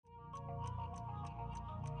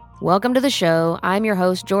Welcome to the show. I'm your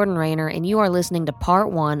host, Jordan Rayner, and you are listening to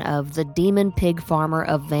part one of The Demon Pig Farmer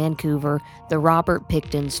of Vancouver, the Robert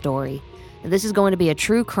Pickton story. This is going to be a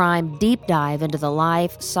true crime deep dive into the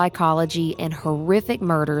life, psychology, and horrific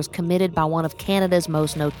murders committed by one of Canada's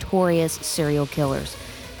most notorious serial killers.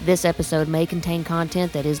 This episode may contain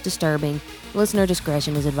content that is disturbing. Listener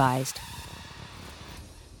discretion is advised.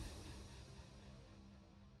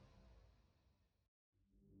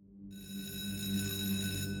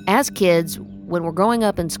 As kids, when we're growing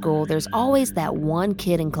up in school, there's always that one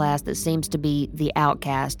kid in class that seems to be the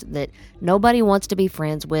outcast, that nobody wants to be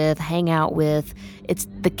friends with, hang out with. It's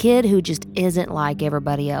the kid who just isn't like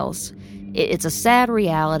everybody else. It's a sad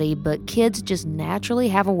reality, but kids just naturally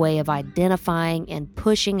have a way of identifying and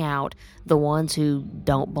pushing out the ones who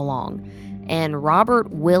don't belong. And Robert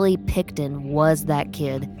Willie Pickton was that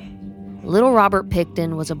kid. Little Robert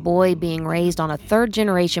Pickton was a boy being raised on a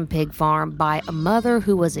third-generation pig farm by a mother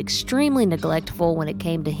who was extremely neglectful when it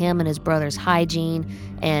came to him and his brother's hygiene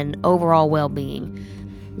and overall well-being.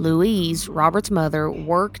 Louise, Robert's mother,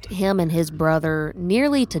 worked him and his brother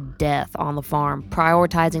nearly to death on the farm,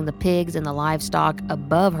 prioritizing the pigs and the livestock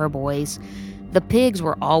above her boys. The pigs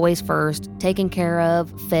were always first, taken care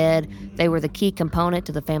of, fed. They were the key component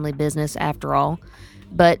to the family business after all.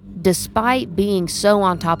 But despite being so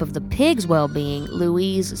on top of the pigs' well-being,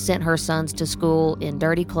 Louise sent her sons to school in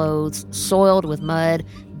dirty clothes, soiled with mud,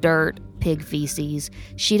 dirt, pig feces.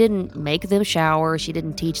 She didn't make them shower. She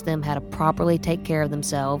didn't teach them how to properly take care of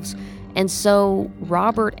themselves. And so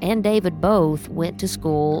Robert and David both went to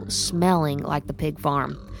school smelling like the pig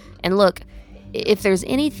farm. And look, if there's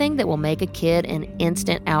anything that will make a kid an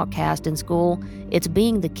instant outcast in school, it's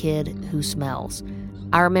being the kid who smells.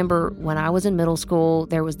 I remember when I was in middle school,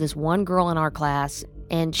 there was this one girl in our class,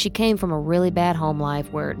 and she came from a really bad home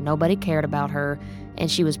life where nobody cared about her,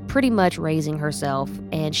 and she was pretty much raising herself,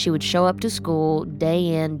 and she would show up to school day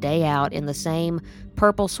in, day out in the same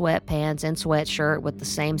purple sweatpants and sweatshirt with the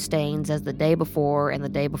same stains as the day before and the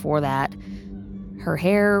day before that. Her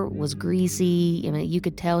hair was greasy. I mean, you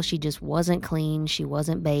could tell she just wasn't clean. She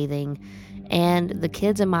wasn't bathing. And the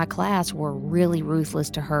kids in my class were really ruthless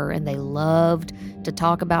to her, and they loved to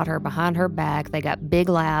talk about her behind her back. They got big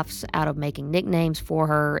laughs out of making nicknames for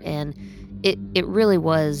her, and it really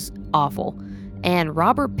was awful. And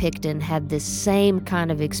Robert Pickton had this same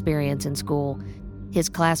kind of experience in school. His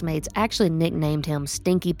classmates actually nicknamed him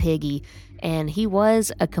Stinky Piggy, and he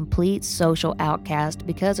was a complete social outcast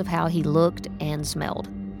because of how he looked and smelled.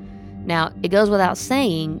 Now, it goes without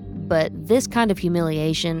saying, but this kind of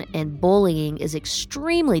humiliation and bullying is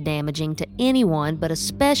extremely damaging to anyone, but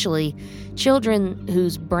especially children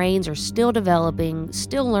whose brains are still developing,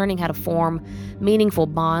 still learning how to form meaningful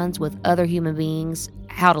bonds with other human beings,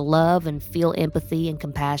 how to love and feel empathy and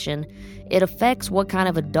compassion. It affects what kind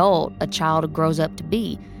of adult a child grows up to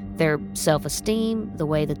be. Their self-esteem, the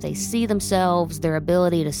way that they see themselves, their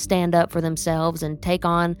ability to stand up for themselves and take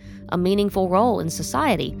on a meaningful role in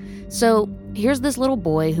society. So here's this little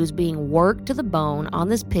boy who's being worked to the bone on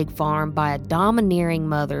this pig farm by a domineering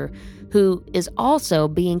mother who is also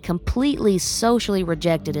being completely socially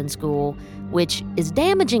rejected in school, which is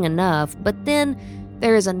damaging enough, but then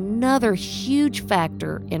there is another huge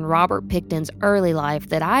factor in Robert Pickton's early life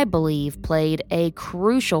that I believe played a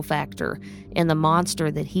crucial factor in the monster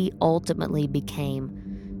that he ultimately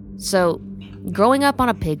became. So, growing up on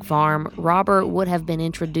a pig farm, Robert would have been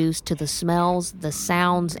introduced to the smells, the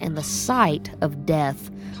sounds, and the sight of death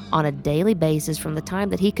on a daily basis from the time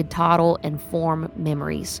that he could toddle and form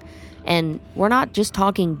memories. And we're not just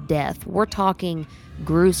talking death, we're talking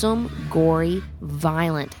gruesome, gory,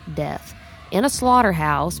 violent death. In a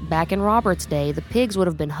slaughterhouse, back in Robert's day, the pigs would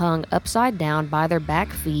have been hung upside down by their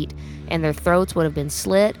back feet, and their throats would have been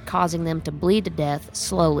slit, causing them to bleed to death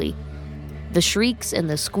slowly. The shrieks and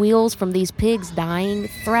the squeals from these pigs dying,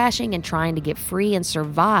 thrashing, and trying to get free and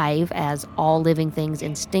survive, as all living things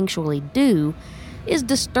instinctually do, is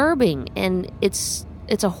disturbing, and it's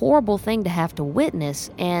a horrible thing to have to witness,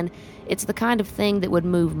 and it's the kind of thing that would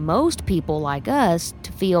move most people like us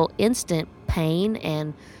to feel instant pain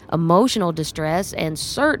and emotional distress, and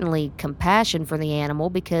certainly compassion for the animal,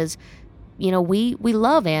 because we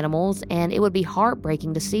love animals, and it would be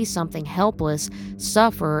heartbreaking to see something helpless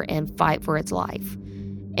suffer and fight for its life.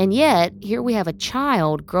 And yet, here we have a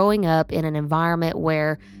child growing up in an environment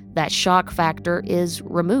where that shock factor is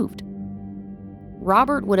removed.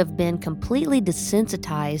 Robert would have been completely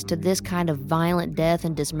desensitized to this kind of violent death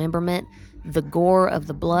and dismemberment, the gore of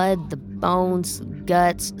the blood, the bones,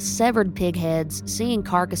 guts, severed pig heads, seeing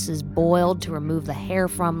carcasses boiled to remove the hair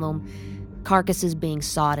from them, carcasses being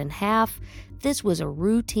sawed in half. this was a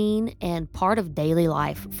routine and part of daily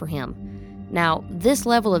life for him. Now, this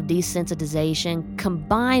level of desensitization,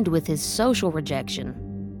 combined with his social rejection,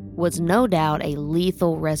 was no doubt a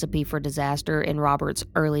lethal recipe for disaster in Robert's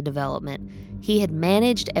early development. He had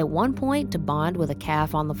managed at one point to bond with a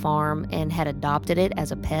calf on the farm and had adopted it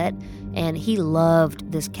as a pet, and he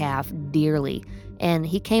loved this calf dearly. And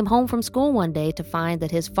he came home from school one day to find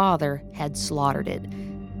that his father had slaughtered it.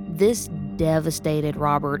 This devastated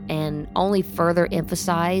Robert and only further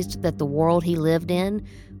emphasized that the world he lived in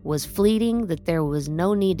was fleeting, that there was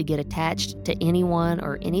no need to get attached to anyone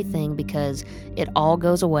or anything because it all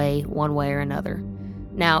goes away one way or another.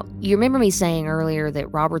 Now, you remember me saying earlier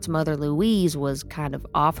that Robert's mother, Louise, was kind of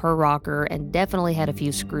off her rocker and definitely had a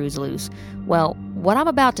few screws loose. Well, what I'm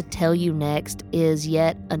about to tell you next is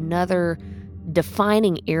yet another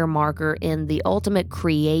defining earmarker in the ultimate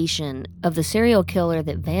creation of the serial killer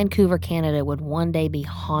that Vancouver, Canada would one day be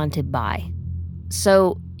haunted by.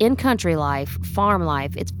 So, in country life, farm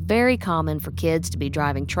life, it's very common for kids to be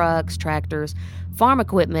driving trucks, tractors, farm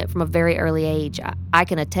equipment from a very early age. I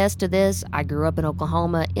can attest to this. I grew up in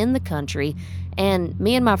Oklahoma in the country, and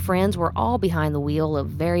me and my friends were all behind the wheel of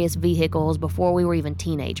various vehicles before we were even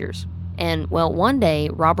teenagers. And, well, one day,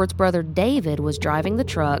 Robert's brother David was driving the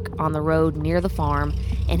truck on the road near the farm,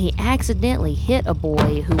 and he accidentally hit a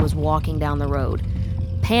boy who was walking down the road.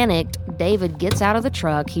 Panicked, David gets out of the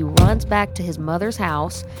truck, he runs back to his mother's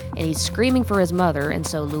house, and he's screaming for his mother, and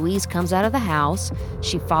so Louise comes out of the house.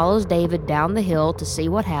 She follows David down the hill to see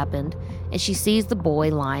what happened, and she sees the boy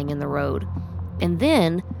lying in the road. And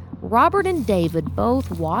then, Robert and David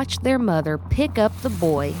both watch their mother pick up the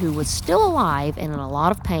boy, who was still alive and in a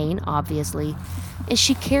lot of pain, obviously, and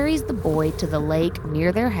she carries the boy to the lake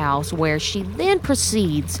near their house, where she then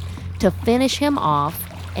proceeds to finish him off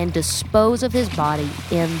and dispose of his body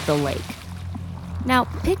in the lake. Now,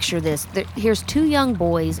 picture this. Here's two young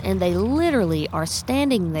boys, and they literally are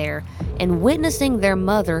standing there and witnessing their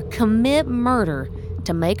mother commit murder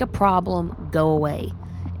to make a problem go away.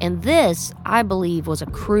 And this, I believe, was a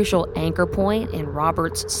crucial anchor point in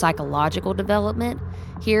Robert's psychological development.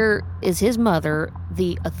 Here is his mother,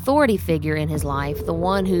 the authority figure in his life, the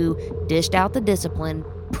one who dished out the discipline,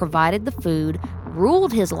 provided the food,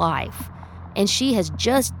 ruled his life. And she has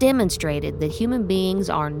just demonstrated that human beings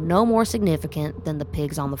are no more significant than the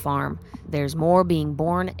pigs on the farm. There's more being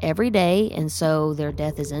born every day, and so their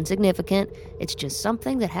death is insignificant. It's just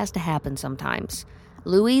something that has to happen sometimes.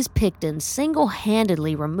 Louise Pickton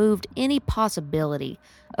single-handedly removed any possibility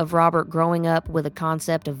of Robert growing up with a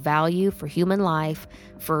concept of value for human life,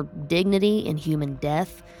 for dignity in human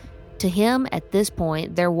death. To him, at this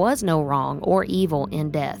point, there was no wrong or evil in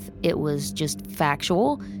death. It was just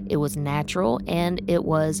factual, it was natural, and it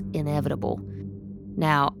was inevitable.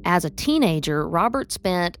 Now, as a teenager, Robert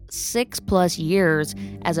spent 6+ years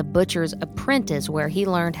as a butcher's apprentice, where he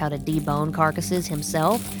learned how to debone carcasses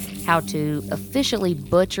himself, how to efficiently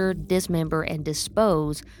butcher, dismember, and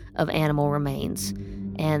dispose of animal remains.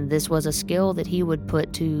 And this was a skill that he would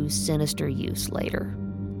put to sinister use later.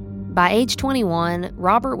 By age 21,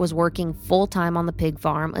 Robert was working full-time on the pig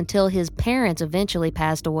farm until his parents eventually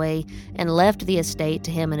passed away and left the estate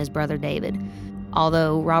to him and his brother David,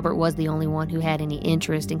 although Robert was the only one who had any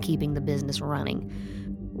interest in keeping the business running.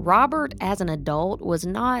 Robert, as an adult, was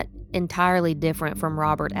not entirely different from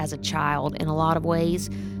Robert as a child in a lot of ways.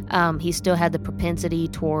 He still had the propensity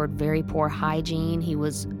toward very poor hygiene. He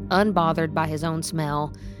was unbothered by his own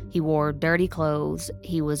smell. He wore dirty clothes,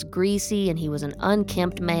 he was greasy, and he was an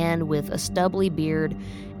unkempt man with a stubbly beard,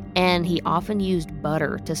 and he often used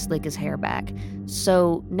butter to slick his hair back.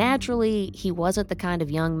 So naturally, he wasn't the kind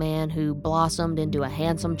of young man who blossomed into a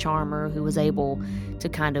handsome charmer who was able to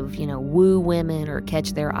kind of, woo women or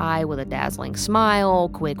catch their eye with a dazzling smile,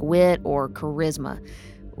 quick wit, or charisma.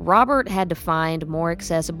 Robert had to find more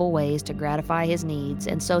accessible ways to gratify his needs,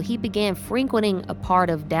 and so he began frequenting a part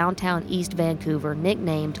of downtown East Vancouver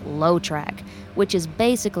nicknamed Low Track, which is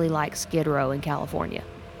basically like Skid Row in California.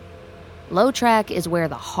 Low Track is where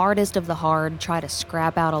the hardest of the hard try to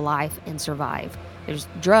scrap out a life and survive. There's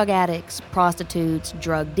drug addicts, prostitutes,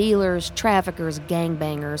 drug dealers, traffickers,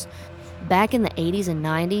 gangbangers. Back in the 80s and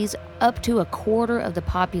 90s, up to a quarter of the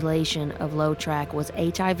population of Low Track was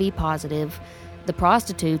HIV positive. The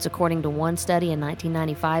prostitutes, according to one study in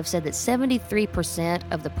 1995, said that 73%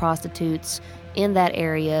 of the prostitutes in that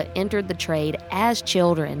area entered the trade as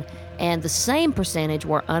children, and the same percentage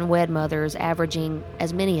were unwed mothers, averaging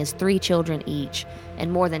as many as 3 children each.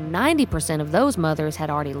 And more than 90% of those mothers had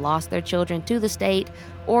already lost their children to the state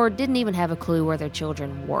or didn't even have a clue where their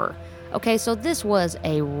children were. Okay, so this was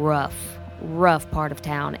a rough rough part of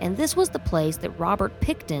town, and this was the place that Robert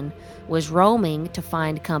Pickton was roaming to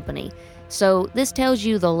find company. So this tells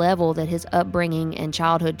you the level that his upbringing and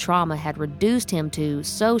childhood trauma had reduced him to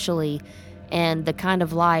socially and the kind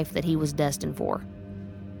of life that he was destined for.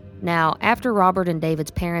 Now, after Robert and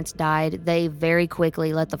David's parents died, they very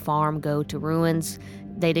quickly let the farm go to ruins.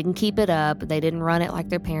 They didn't keep it up. They didn't run it like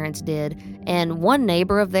their parents did. And one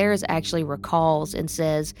neighbor of theirs actually recalls and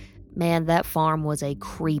says, "Man, that farm was a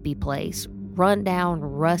creepy place. Run down,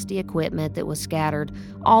 rusty equipment that was scattered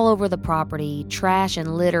all over the property, trash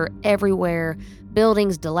and litter everywhere,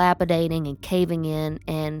 buildings dilapidating and caving in,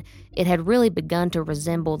 and it had really begun to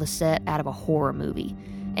resemble the set out of a horror movie."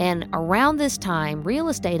 And around this time, real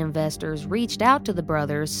estate investors reached out to the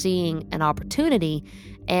brothers seeing an opportunity,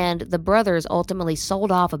 and the brothers ultimately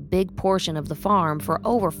sold off a big portion of the farm for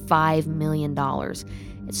over $5 million.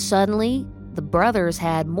 Suddenly, the brothers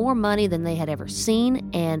had more money than they had ever seen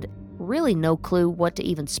and really no clue what to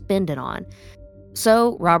even spend it on.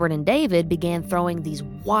 So Robert and David began throwing these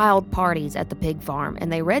wild parties at the pig farm,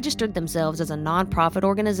 and they registered themselves as a nonprofit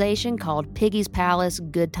organization called Piggy's Palace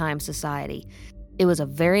Good Time Society. It was a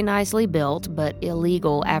very nicely built but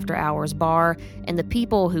illegal after-hours bar, and the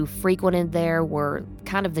people who frequented there were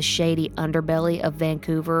kind of the shady underbelly of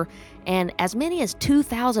Vancouver, and as many as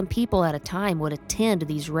 2,000 people at a time would attend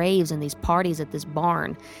these raves and these parties at this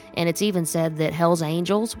barn, and it's even said that Hell's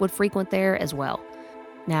Angels would frequent there as well.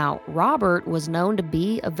 Now, Robert was known to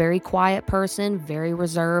be a very quiet person, very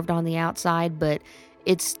reserved on the outside, but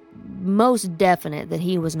it's most definite that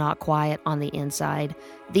he was not quiet on the inside.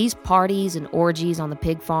 These parties and orgies on the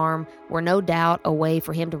pig farm were no doubt a way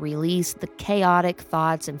for him to release the chaotic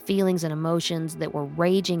thoughts and feelings and emotions that were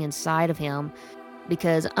raging inside of him,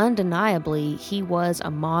 because undeniably he was a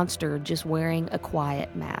monster just wearing a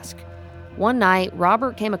quiet mask. One night,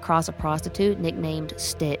 Robert came across a prostitute nicknamed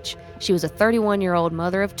Stitch. She was a 31-year-old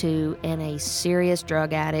mother of two and a serious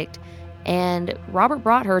drug addict. And Robert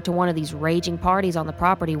brought her to one of these raging parties on the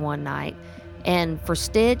property one night. And for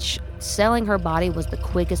Stitch, selling her body was the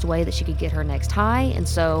quickest way that she could get her next high. And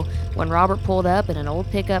so when Robert pulled up in an old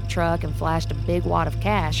pickup truck and flashed a big wad of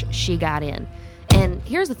cash, she got in. And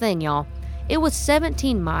here's the thing, y'all. It was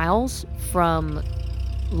 17 miles from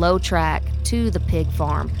low track to the pig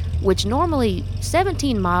farm, which normally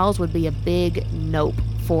 17 miles would be a big nope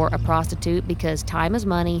for a prostitute because time is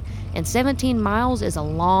money, and 17 miles is a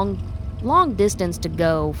long distance to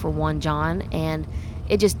go for one John, and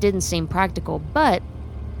it just didn't seem practical. But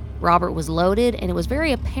Robert was loaded, and it was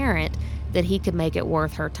very apparent that he could make it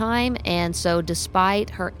worth her time, and so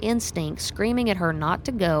despite her instinct screaming at her not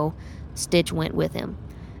to go, Stitch went with him.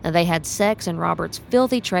 Now, they had sex in Robert's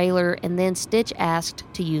filthy trailer, and then Stitch asked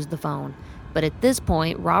to use the phone. But at this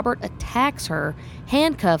point, Robert attacks her,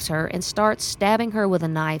 handcuffs her, and starts stabbing her with a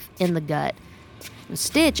knife in the gut.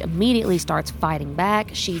 Stitch immediately starts fighting back.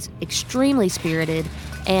 She's extremely spirited,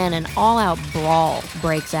 and an all-out brawl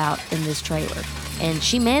breaks out in this trailer. And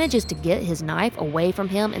she manages to get his knife away from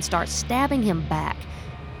him and starts stabbing him back.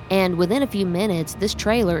 And within a few minutes, this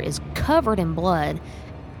trailer is covered in blood,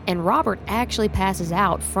 and Robert actually passes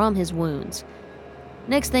out from his wounds.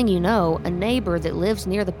 Next thing you know, a neighbor that lives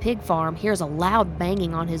near the pig farm hears a loud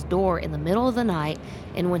banging on his door in the middle of the night,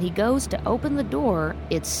 and when he goes to open the door,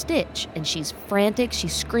 it's Stitch, and she's frantic,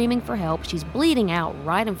 she's screaming for help, she's bleeding out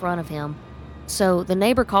right in front of him. So the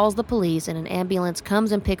neighbor calls the police, and an ambulance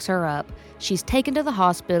comes and picks her up. She's taken to the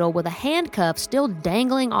hospital with a handcuff still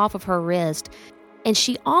dangling off of her wrist, and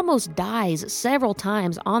she almost dies several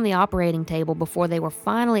times on the operating table before they were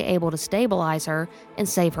finally able to stabilize her and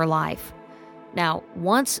save her life. Now,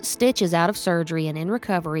 once Stitch is out of surgery and in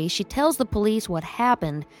recovery, she tells the police what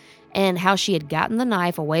happened and how she had gotten the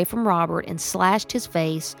knife away from Robert and slashed his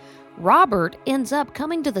face. Robert ends up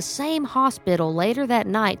coming to the same hospital later that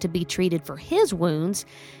night to be treated for his wounds,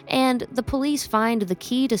 and the police find the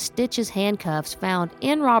key to Stitch's handcuffs found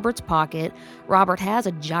in Robert's pocket. Robert has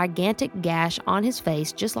a gigantic gash on his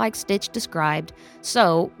face, just like Stitch described,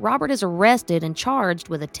 so Robert is arrested and charged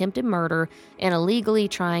with attempted murder and illegally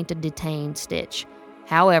trying to detain Stitch.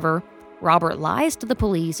 However, Robert lies to the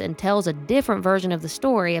police and tells a different version of the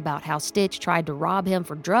story about how Stitch tried to rob him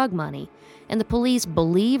for drug money, and the police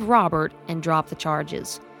believe Robert and drop the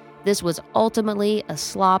charges. This was ultimately a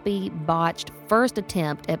sloppy, botched first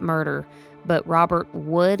attempt at murder, but Robert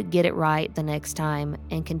would get it right the next time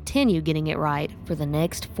and continue getting it right for the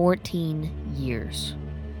next 14 years.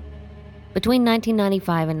 Between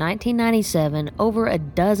 1995 and 1997, over a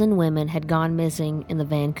dozen women had gone missing in the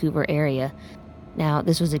Vancouver area. Now,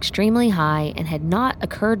 this was extremely high and had not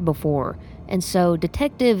occurred before, and so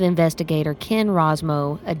detective investigator Ken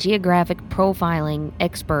Rosmo, a geographic profiling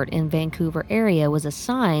expert in Vancouver area, was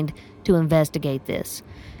assigned to investigate this.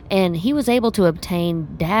 And he was able to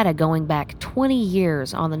obtain data going back 20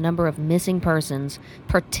 years on the number of missing persons,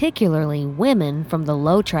 particularly women from the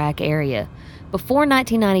Low Track area. Before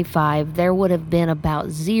 1995, there would have been about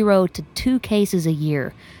 0 to 2 cases a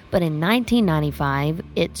year, but in 1995,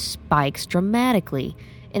 it spikes dramatically,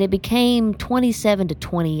 and it became 27 to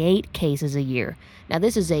 28 cases a year. Now,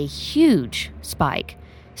 this is a huge spike.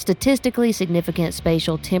 Statistically significant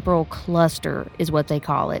spatial temporal cluster is what they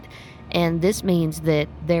call it. And this means that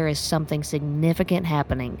there is something significant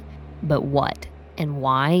happening. But what? And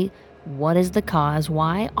why? What is the cause?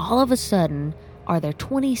 Why all of a sudden are there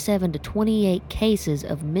 27 to 28 cases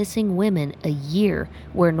of missing women a year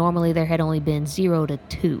where normally there had only been 0 to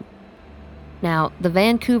 2? Now, the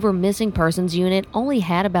Vancouver Missing Persons Unit only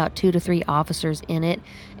had about 2 to 3 officers in it,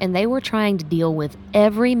 and they were trying to deal with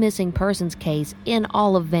every missing persons case in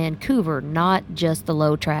all of Vancouver, not just the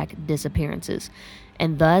Low Track disappearances.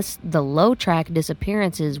 And thus, the Low Track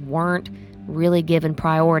disappearances weren't really given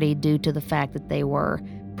priority due to the fact that they were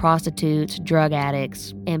prostitutes, drug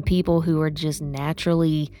addicts, and people who are just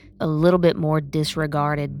naturally a little bit more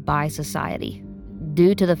disregarded by society.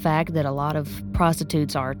 Due to the fact that a lot of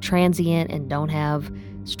prostitutes are transient and don't have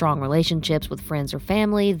strong relationships with friends or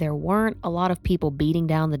family, there weren't a lot of people beating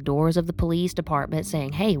down the doors of the police department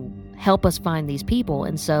saying, hey, help us find these people.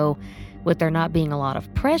 And so, with there not being a lot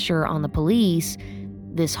of pressure on the police,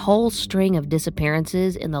 this whole string of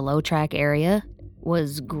disappearances in the Low Track area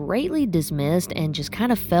was greatly dismissed and just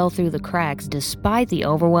kind of fell through the cracks despite the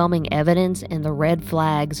overwhelming evidence and the red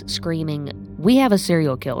flags screaming, we have a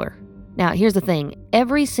serial killer. Now, here's the thing.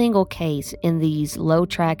 Every single case in these Low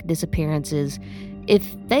Track disappearances, if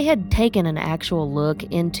they had taken an actual look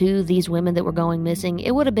into these women that were going missing,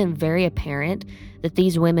 it would have been very apparent that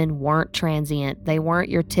these women weren't transient. They weren't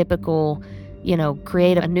your typical,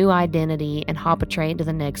 create a new identity and hop a train to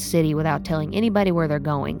the next city without telling anybody where they're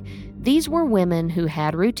going. These were women who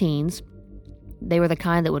had routines. They were the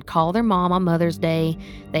kind that would call their mom on Mother's Day.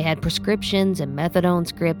 They had prescriptions and methadone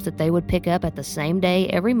scripts that they would pick up at the same day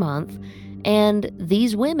every month. And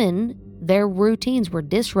these women, their routines were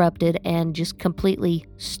disrupted and just completely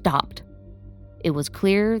stopped. It was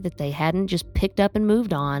clear that they hadn't just picked up and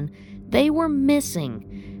moved on. They were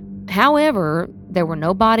missing. However, there were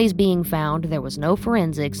no bodies being found, there was no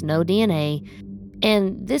forensics, no DNA,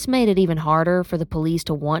 and this made it even harder for the police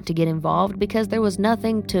to want to get involved because there was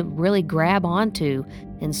nothing to really grab onto,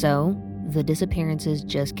 and so the disappearances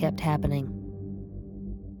just kept happening.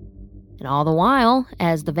 And all the while,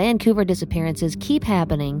 as the Vancouver disappearances keep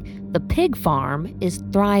happening, the pig farm is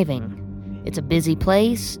thriving. It's a busy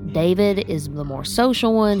place. David is the more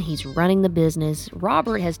social one. He's running the business.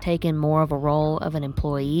 Robert has taken more of a role of an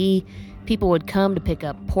employee. People would come to pick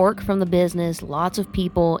up pork from the business, lots of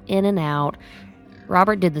people in and out.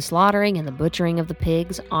 Robert did the slaughtering and the butchering of the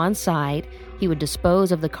pigs on site. He would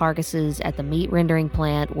dispose of the carcasses at the meat rendering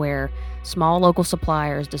plant where small local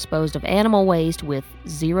suppliers disposed of animal waste with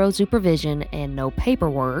zero supervision and no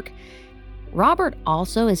paperwork. Robert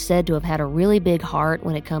also is said to have had a really big heart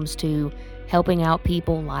when it comes to helping out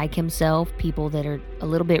people like himself, people that are a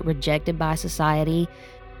little bit rejected by society.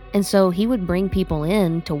 And so he would bring people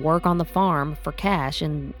in to work on the farm for cash,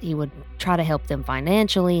 and he would try to help them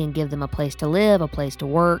financially and give them a place to live, a place to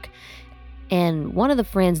work. And one of the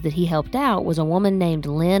friends that he helped out was a woman named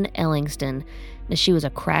Lynn Ellingston. Now, she was a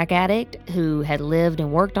crack addict who had lived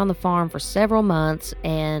and worked on the farm for several months,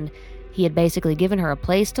 and he had basically given her a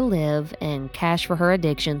place to live and cash for her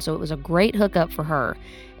addiction, so it was a great hookup for her.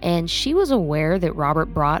 And she was aware that Robert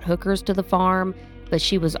brought hookers to the farm, but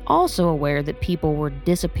she was also aware that people were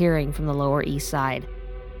disappearing from the Lower East Side.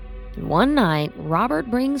 And one night, Robert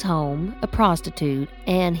brings home a prostitute,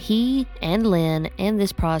 and he and Lynn and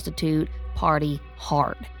this prostitute party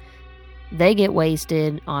hard. They get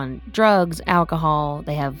wasted on drugs, alcohol,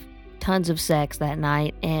 they have tons of sex that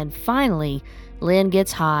night, and finally, Lynn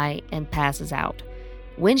gets high and passes out.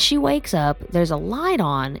 When she wakes up, there's a light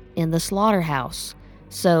on in the slaughterhouse.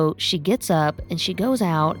 So she gets up and she goes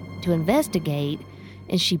out to investigate,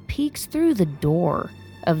 and she peeks through the door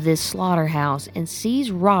of this slaughterhouse and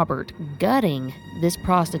sees Robert gutting this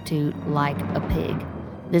prostitute like a pig.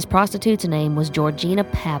 This prostitute's name was Georgina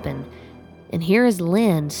Papin. And here is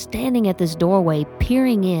Lynn standing at this doorway,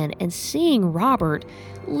 peering in and seeing Robert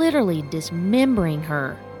literally dismembering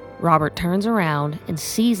her. Robert turns around and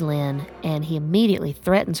sees Lynn, and he immediately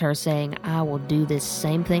threatens her, saying, "I will do this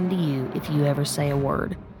same thing to you if you ever say a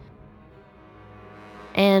word."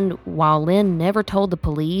 And while Lynn never told the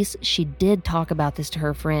police, she did talk about this to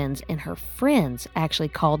her friends, and her friends actually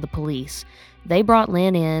called the police. They brought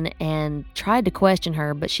Lynn in and tried to question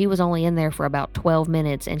her, but she was only in there for about 12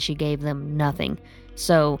 minutes and she gave them nothing.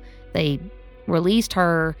 So they released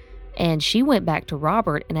her, and she went back to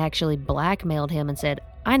Robert and actually blackmailed him and said,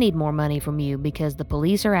 "I need more money from you because the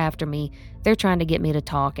police are after me. They're trying to get me to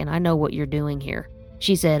talk, and I know what you're doing here."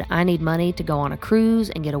 She said, "I need money to go on a cruise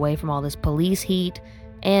and get away from all this police heat."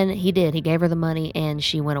 And he did. He gave her the money and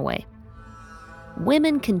she went away.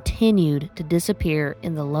 Women continued to disappear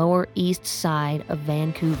in the Lower East Side of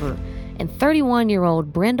Vancouver. And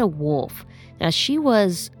 31-year-old Brenda Wolfe, now she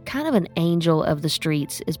was kind of an angel of the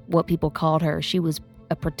streets is what people called her. She was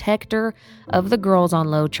a protector of the girls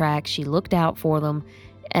on low track. She looked out for them.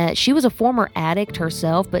 She was a former addict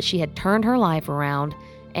herself, but she had turned her life around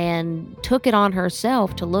and took it on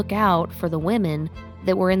herself to look out for the women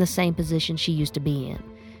that were in the same position she used to be in.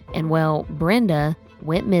 And well, Brenda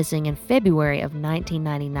went missing in February of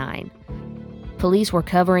 1999. Police were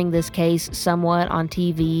covering this case somewhat on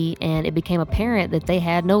TV, and it became apparent that they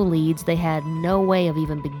had no leads. They had no way of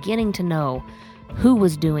even beginning to know who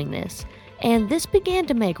was doing this. And this began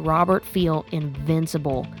to make Robert feel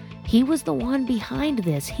invincible. He was the one behind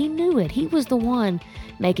this. He knew it. He was the one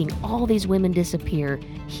making all these women disappear.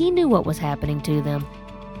 He knew what was happening to them.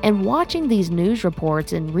 And watching these news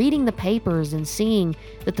reports and reading the papers and seeing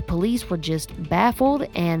that the police were just baffled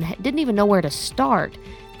and didn't even know where to start,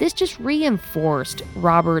 this just reinforced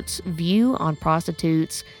Robert's view on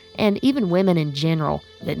prostitutes and even women in general,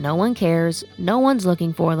 that no one cares, no one's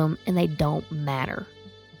looking for them, and they don't matter.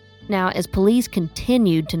 Now, as police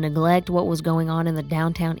continued to neglect what was going on in the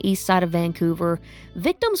downtown east side of Vancouver,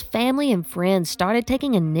 victims' family and friends started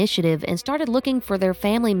taking initiative and started looking for their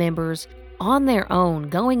family members on their own,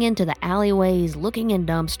 going into the alleyways, looking in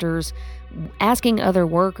dumpsters, asking other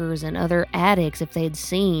workers and other addicts if they had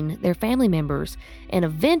seen their family members. And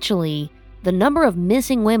eventually, the number of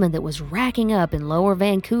missing women that was racking up in Lower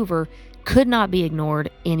Vancouver could not be ignored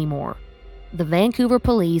anymore. The Vancouver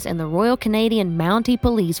Police and the Royal Canadian Mountie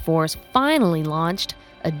Police Force finally launched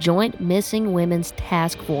a joint missing women's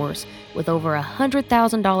task force with over a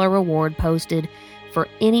 $100,000 reward posted for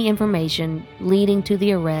any information leading to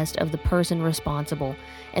the arrest of the person responsible.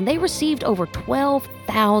 And they received over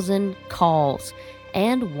 12,000 calls.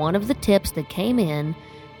 And one of the tips that came in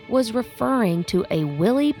was referring to a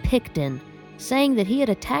Willie Pickton, saying that he had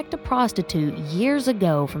attacked a prostitute years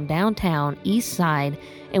ago from downtown East Side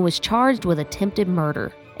and was charged with attempted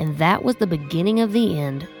murder. And that was the beginning of the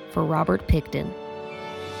end for Robert Pickton.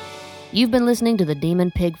 You've been listening to The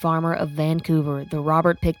Demon Pig Farmer of Vancouver, the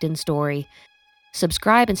Robert Pickton story.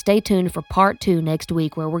 Subscribe and stay tuned for part 2 next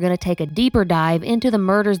week, where we're going to take a deeper dive into the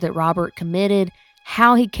murders that Robert committed,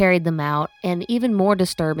 how he carried them out, and even more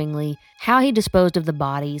disturbingly, how he disposed of the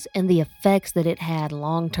bodies and the effects that it had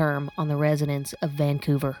long-term on the residents of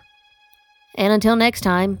Vancouver. And until next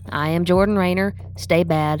time, I am Jordan Rayner. Stay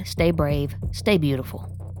bad, stay brave, stay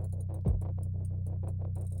beautiful.